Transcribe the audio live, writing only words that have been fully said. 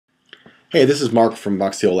Hey, this is Mark from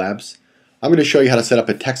Voxtail Labs. I'm going to show you how to set up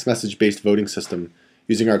a text message-based voting system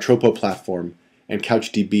using our Tropo platform and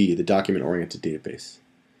CouchDB, the document-oriented database.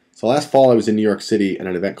 So last fall I was in New York City at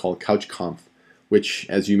an event called CouchConf, which,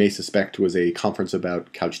 as you may suspect, was a conference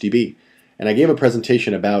about CouchDB. And I gave a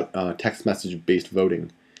presentation about text message-based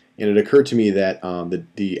voting. And it occurred to me that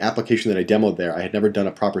the application that I demoed there, I had never done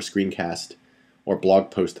a proper screencast or blog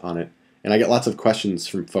post on it. And I get lots of questions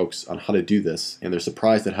from folks on how to do this, and they're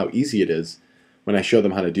surprised at how easy it is when I show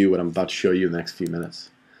them how to do what I'm about to show you in the next few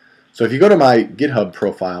minutes. So if you go to my GitHub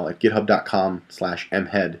profile at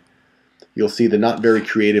github.com/mhead, you'll see the not very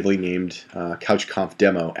creatively named CouchConf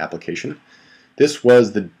demo application. This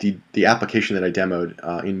was the application that I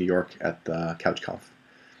demoed in New York at CouchConf.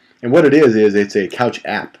 And what it is it's a Couch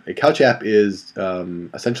app. A Couch app is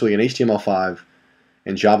essentially an HTML5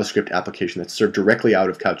 and JavaScript application that's served directly out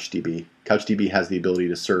of CouchDB. CouchDB has the ability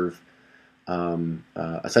to serve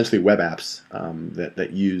essentially web apps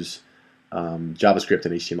that use JavaScript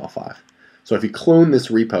and HTML5. So if you clone this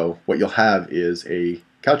repo, what you'll have is a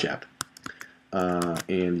Couch app.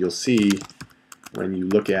 And you'll see when you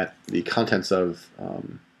look at the contents of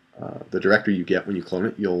the directory you get when you clone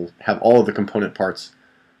it, you'll have all of the component parts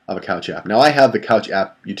of a Couch app. Now I have the Couch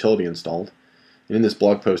app utility installed. And in this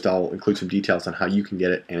blog post, I'll include some details on how you can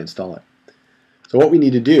get it and install it. So what we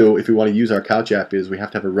need to do if we want to use our Couch app is we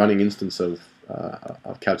have to have a running instance of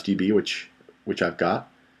CouchDB, which I've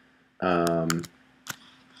got. I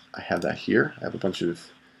have that here. I have a bunch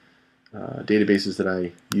of databases that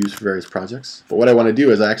I use for various projects. But what I want to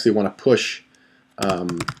do is I actually want to push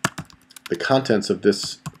the contents of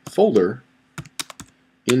this folder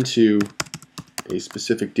into a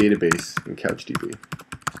specific database in CouchDB.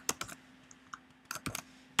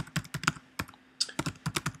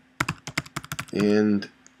 And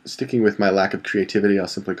sticking with my lack of creativity, I'll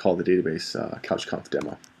simply call the database CouchConf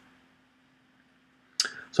demo.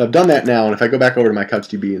 So I've done that now, and if I go back over to my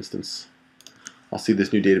CouchDB instance, I'll see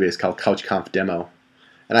this new database called CouchConf demo.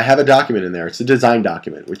 And I have a document in there. It's a design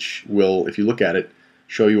document, which will, if you look at it,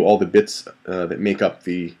 show you all the bits that make up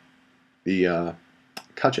the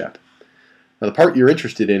Couch app. Now the part you're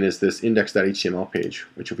interested in is this index.html page,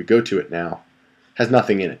 which if we go to it now, has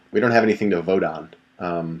nothing in it. We don't have anything to vote on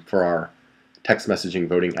for our text messaging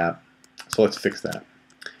voting app. So let's fix that.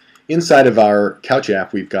 Inside of our Couch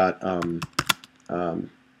app, we've got the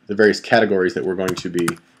various categories that we're going to be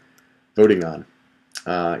voting on.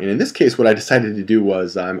 And in this case, what I decided to do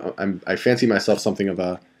was I fancy myself something of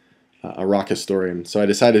a rock historian. So I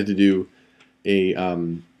decided to do a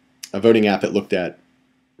voting app that looked at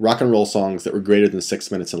rock and roll songs that were greater than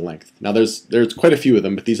 6 minutes in length. Now there's quite a few of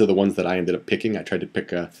them, but these are the ones that I ended up picking. I tried to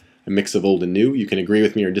pick a mix of old and new. You can agree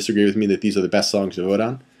with me or disagree with me that these are the best songs to vote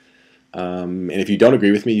on. And if you don't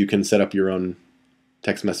agree with me, you can set up your own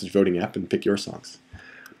text message voting app and pick your songs.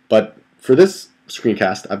 But for this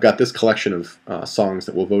screencast, I've got this collection of songs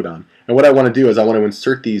that we'll vote on. And what I want to do is I want to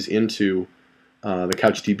insert these into the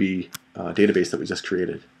CouchDB database that we just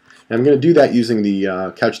created. And I'm going to do that using the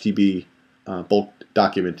CouchDB bulk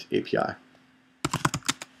document API.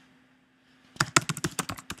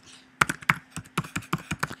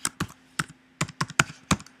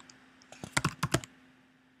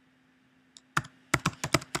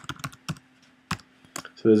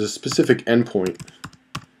 So there's a specific endpoint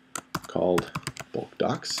called bulk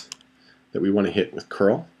docs that we want to hit with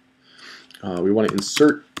curl. We want to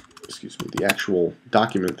insert, the actual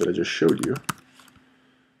document that I just showed you,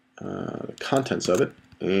 the contents of it.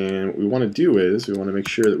 And what we want to do is we want to make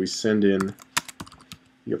sure that we send in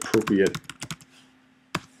the appropriate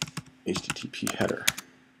HTTP header.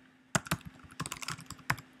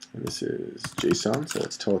 And this is JSON, so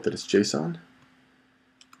let's tell it that it's JSON.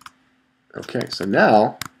 Okay, so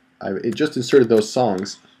now it just inserted those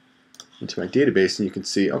songs into my database, and you can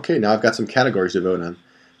see, okay, now I've got some categories to vote on.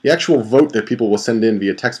 The actual vote that people will send in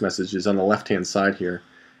via text message is on the left-hand side here,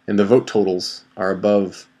 and the vote totals are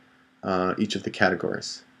above each of the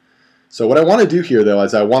categories. So what I want to do here, though,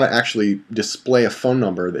 is I want to actually display a phone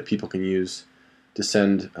number that people can use to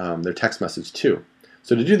send their text message to.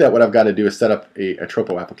 So to do that, what I've got to do is set up a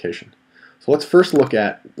Tropo application. So let's first look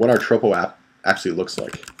at what our Tropo app actually looks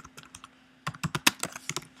like.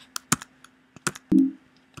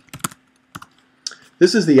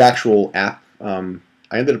 This is the actual app. I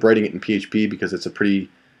ended up writing it in PHP because it's a pretty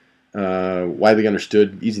widely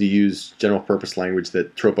understood, easy to use, general purpose language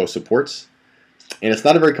that Tropo supports. And it's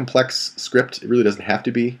not a very complex script. It really doesn't have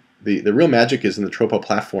to be. The real magic is in the Tropo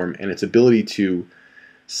platform and its ability to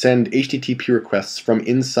send HTTP requests from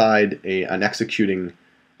inside an executing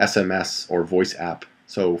SMS or voice app.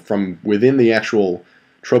 So from within the actual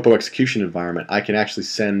Tropo execution environment, I can actually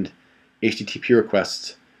send HTTP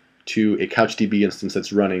request to a CouchDB instance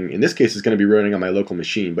that's running. In this case, it's going to be running on my local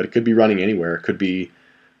machine, but it could be running anywhere. It could be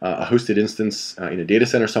a hosted instance in a data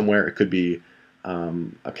center somewhere. It could be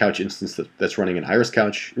a Couch instance that's running an Iris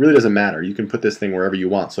Couch. It really doesn't matter. You can put this thing wherever you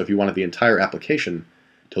want. So if you wanted the entire application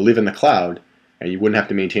to live in the cloud and you wouldn't have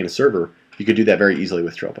to maintain a server, you could do that very easily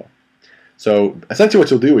with Tropo. So essentially what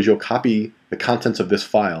you'll do is you'll copy the contents of this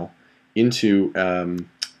file into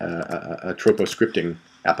a Tropo scripting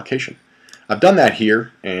application. I've done that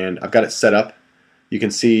here, and I've got it set up. You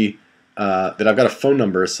can see that I've got a phone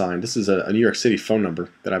number assigned. This is a New York City phone number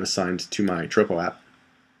that I've assigned to my Tropo app.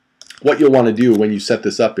 What you'll want to do when you set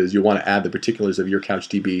this up is you'll want to add the particulars of your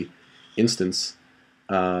CouchDB instance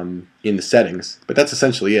in the settings, but that's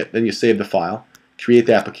essentially it. Then you save the file, create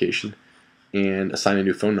the application, and assign a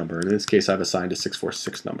new phone number. And in this case, I've assigned a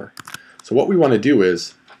 646 number. So what we want to do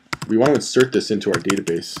is we want to insert this into our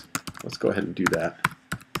database. Let's go ahead and do that.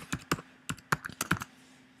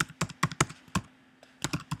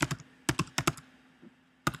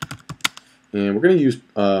 And we're going to use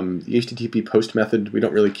the HTTP post method. We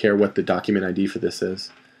don't really care what the document ID for this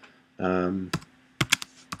is. We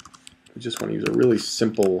just want to use a really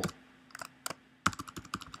simple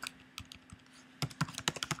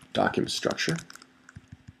document structure.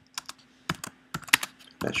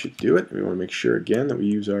 That should do it. We want to make sure again that we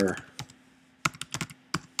use our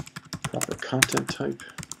proper content type.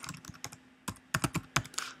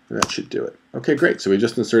 And that should do it. Okay, great. So we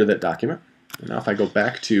just inserted that document. And now if I go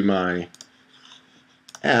back to my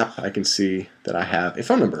app, I can see that I have a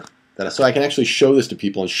phone number. So I can actually show this to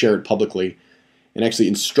people and share it publicly and actually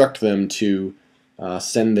instruct them to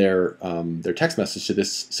send their text message to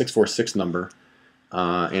this 646 number,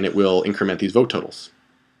 and it will increment these vote totals.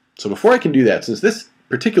 So before I can do that, since this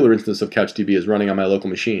particular instance of CouchDB is running on my local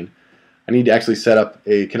machine, I need to actually set up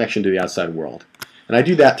a connection to the outside world. And I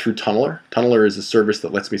do that through Tunneler. Tunneler is a service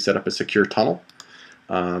that lets me set up a secure tunnel.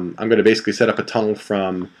 I'm going to basically set up a tunnel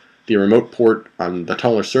from the remote port on the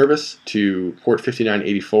Tunneler service to port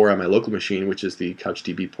 5984 on my local machine, which is the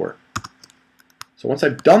CouchDB port. So once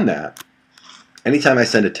I've done that, anytime I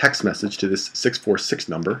send a text message to this 646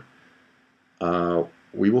 number,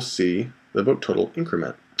 we will see the vote total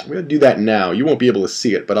increment. I'm going to do that now. You won't be able to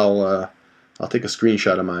see it, but I'll take a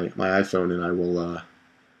screenshot of my iPhone and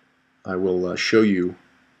I will show you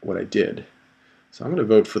what I did. So I'm going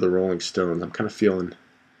to vote for the Rolling Stones. I'm kind of feeling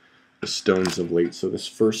the Stones of late. So this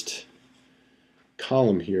first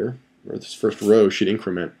column here, or this first row, should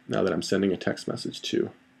increment now that I'm sending a text message to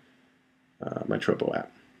my Tropo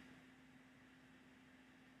app.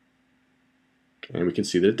 And we can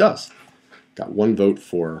see that it does. Got one vote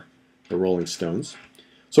for the Rolling Stones.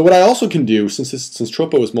 So what I also can do, since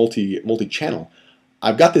Tropo is multi-channel,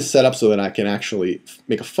 I've got this set up so that I can actually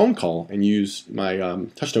make a phone call and use my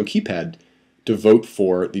touchtone keypad to vote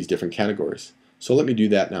for these different categories. So let me do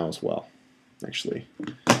that now as well. Actually,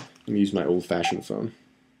 let me use my old-fashioned phone.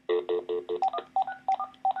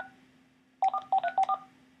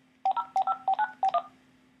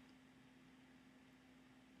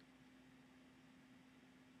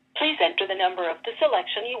 Please enter the number of the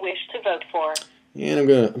selection you wish to vote for.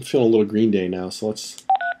 And I'm feeling a little Green Day now, so let's.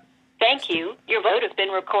 Thank you. Your vote has been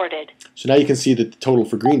recorded. So now you can see that the total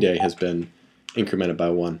for Green Day has been incremented by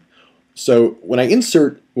 1. So when I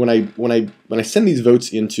send these votes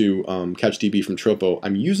into CouchDB from Tropo,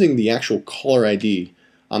 I'm using the actual caller ID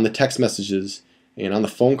on the text messages and on the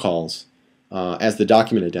phone calls as the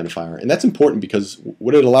document identifier. And that's important because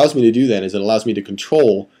what it allows me to do then is it allows me to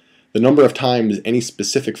control the number of times any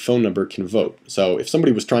specific phone number can vote. So if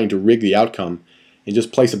somebody was trying to rig the outcome and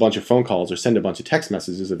just place a bunch of phone calls or send a bunch of text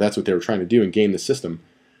messages, if that's what they were trying to do and game the system,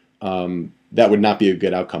 that would not be a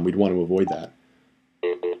good outcome. We'd want to avoid that.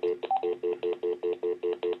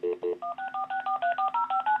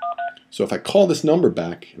 So if I call this number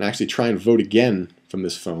back and actually try and vote again from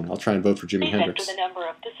this phone, I'll try and vote for Jimi Hendrix. Enter the number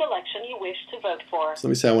of the selection you wish to vote for. So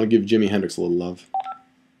let me say I want to give Jimi Hendrix a little love.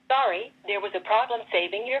 Sorry, there was a problem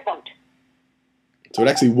saving your vote. So it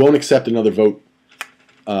actually won't accept another vote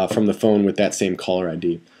from the phone with that same caller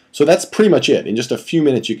ID. So that's pretty much it. In just a few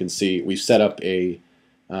minutes you can see we've set up a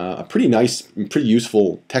pretty nice, pretty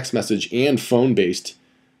useful text message and phone-based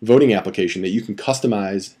voting application that you can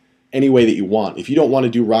customize any way that you want. If you don't want to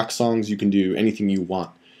do rock songs, you can do anything you want.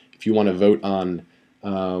 If you want to vote on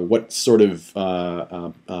what sort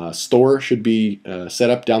of store should be set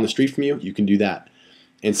up down the street from you, you can do that.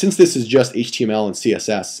 And since this is just HTML and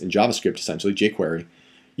CSS and JavaScript, essentially jQuery,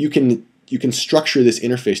 you can structure this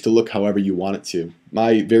interface to look however you want it to.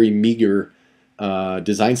 My very meager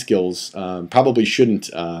design skills probably shouldn't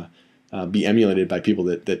be emulated by people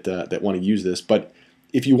that want to use this, but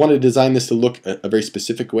if you want to design this to look a very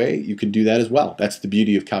specific way, you can do that as well. That's the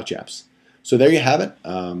beauty of Couch apps. So there you have it.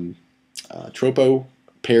 Tropo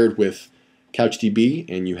paired with CouchDB,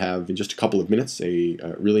 and you have in just a couple of minutes a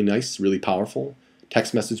really nice, really powerful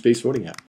text message-based voting app.